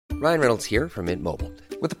Ryan Reynolds here from Mint Mobile.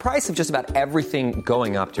 With the price of just about everything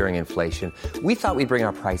going up during inflation, we thought we'd bring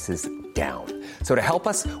our prices down. So to help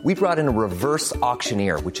us, we brought in a reverse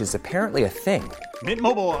auctioneer, which is apparently a thing. Mint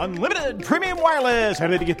Mobile Unlimited Premium Wireless. How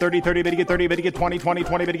to get 30, 30, bit to get 30, bit to get 20, 20,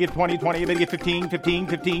 20, bit to get 20, 20, bit to get 15, 15,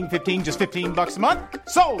 15, 15, just $15 a month?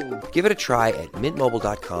 Sold! Give it a try at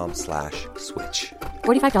mintmobile.com/switch.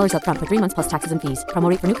 $45 up front for 3 months plus taxes and fees. Promo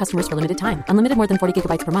rate for new customers for limited time. Unlimited more than 40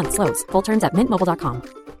 gigabytes per month. Slows full terms at mintmobile.com.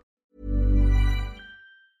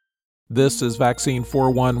 This is Vaccine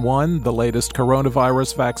 411, the latest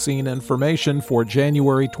coronavirus vaccine information for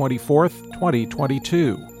January 24th,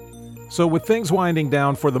 2022. So with things winding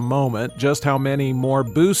down for the moment, just how many more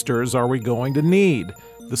boosters are we going to need?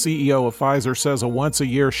 The CEO of Pfizer says a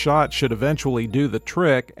once-a-year shot should eventually do the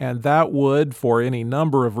trick, and that would, for any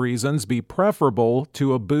number of reasons, be preferable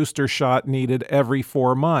to a booster shot needed every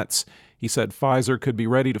 4 months. He said Pfizer could be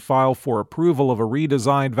ready to file for approval of a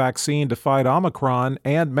redesigned vaccine to fight Omicron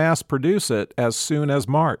and mass produce it as soon as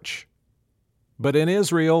March. But in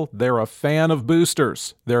Israel, they're a fan of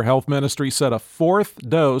boosters. Their health ministry said a 4th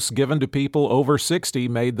dose given to people over 60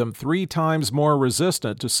 made them 3 times more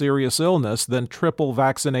resistant to serious illness than triple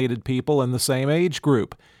vaccinated people in the same age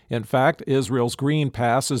group. In fact, Israel's Green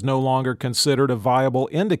Pass is no longer considered a viable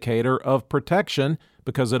indicator of protection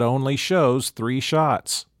because it only shows 3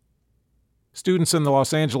 shots. Students in the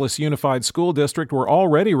Los Angeles Unified School District were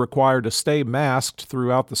already required to stay masked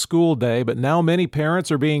throughout the school day, but now many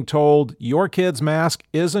parents are being told, your kid's mask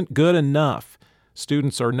isn't good enough.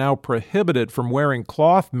 Students are now prohibited from wearing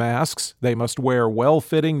cloth masks. They must wear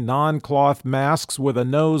well-fitting non-cloth masks with a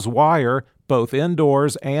nose wire, both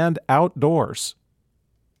indoors and outdoors.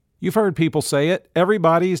 You've heard people say it,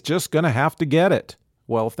 everybody's just going to have to get it.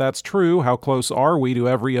 Well, if that's true, how close are we to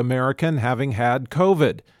every American having had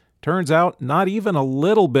COVID? Turns out, not even a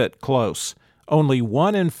little bit close. Only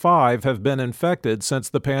 1 in 5 have been infected since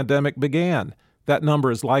the pandemic began. That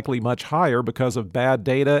number is likely much higher because of bad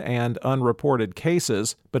data and unreported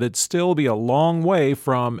cases, but it'd still be a long way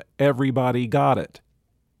from everybody got it.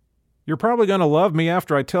 You're probably going to love me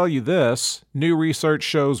after I tell you this. New research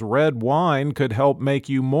shows red wine could help make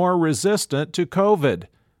you more resistant to COVID.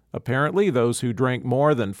 Apparently, those who drank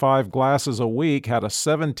more than 5 glasses a week had a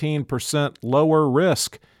 17% lower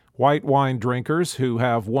risk. White wine drinkers who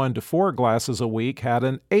have 1 to 4 glasses a week had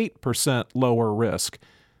an 8% lower risk.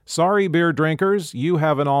 Sorry, beer drinkers, you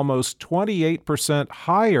have an almost 28%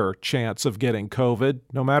 higher chance of getting COVID,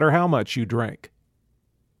 no matter how much you drink.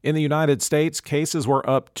 In the United States, cases were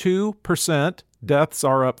up 2%, deaths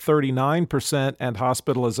are up 39%, and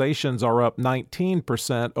hospitalizations are up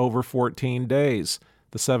 19% over 14 days.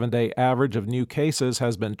 The 7-day average of new cases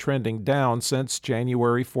has been trending down since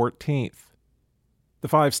January 14th. The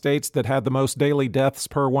 5 states that had the most daily deaths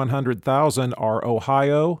per 100,000 are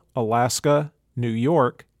Ohio, Alaska, New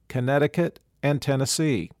York, Connecticut, and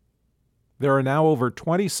Tennessee. There are now over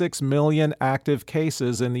 26 million active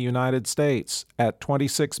cases in the United States at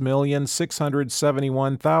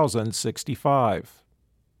 26,671,065.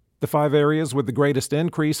 The 5 areas with the greatest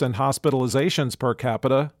increase in hospitalizations per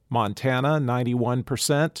capita: Montana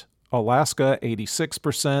 91%, Alaska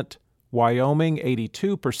 86%, Wyoming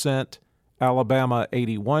 82%, Alabama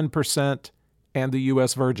 81%, and the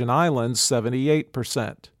U.S. Virgin Islands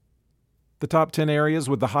 78%. The top 10 areas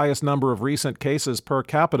with the highest number of recent cases per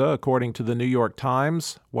capita, according to the New York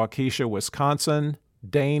Times: Waukesha, Wisconsin,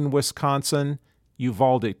 Dane, Wisconsin,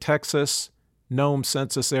 Uvalde, Texas, Nome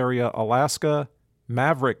Census Area, Alaska,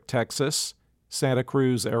 Maverick, Texas, Santa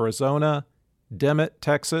Cruz, Arizona, Dimmitt,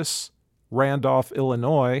 Texas, Randolph,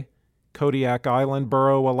 Illinois, Kodiak Island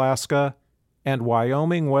Borough, Alaska, and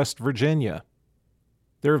Wyoming, West Virginia.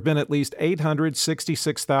 There have been at least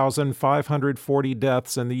 866,540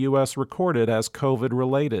 deaths in the U.S. recorded as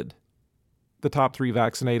COVID-related. The top 3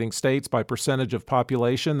 vaccinating states by percentage of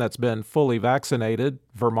population that's been fully vaccinated: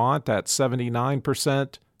 Vermont at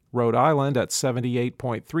 79%, Rhode Island at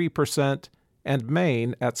 78.3%, and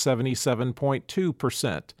Maine at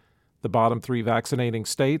 77.2%. The bottom 3 vaccinating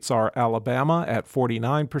states are Alabama at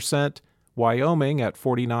 49%, Wyoming at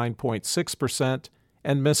 49.6%,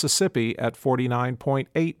 and Mississippi at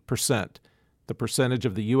 49.8%. The percentage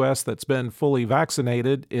of the U.S. that's been fully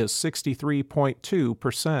vaccinated is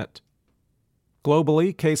 63.2%.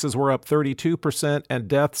 Globally, cases were up 32% and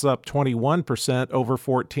deaths up 21% over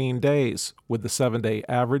 14 days, with the 7-day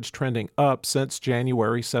average trending up since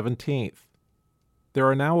January 17th. There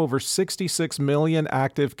are now over 66 million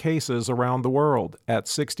active cases around the world at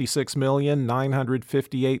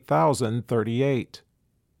 66,958,038.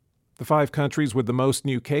 The 5 countries with the most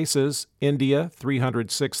new cases: India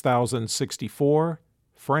 306,064,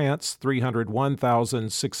 France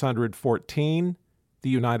 301,614, the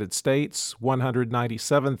United States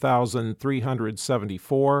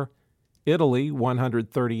 197,374, Italy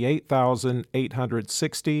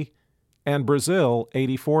 138,860, and Brazil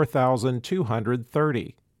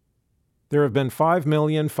 84,230. There have been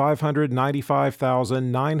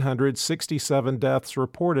 5,595,967 deaths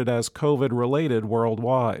reported as COVID-related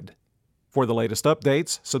worldwide. For the latest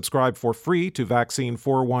updates, subscribe for free to Vaccine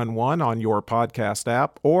 411 on your podcast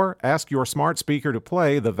app or ask your smart speaker to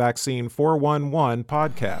play the Vaccine 411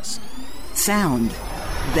 podcast. Sound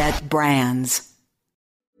that brands.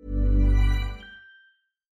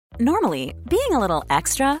 Normally, being a little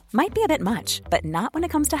extra might be a bit much, but not when it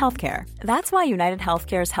comes to healthcare. That's why United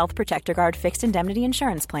Healthcare's Health Protector Guard fixed indemnity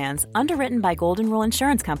insurance plans, underwritten by Golden Rule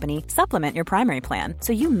Insurance Company, supplement your primary plan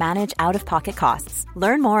so you manage out-of-pocket costs.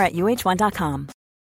 Learn more at UH1.com.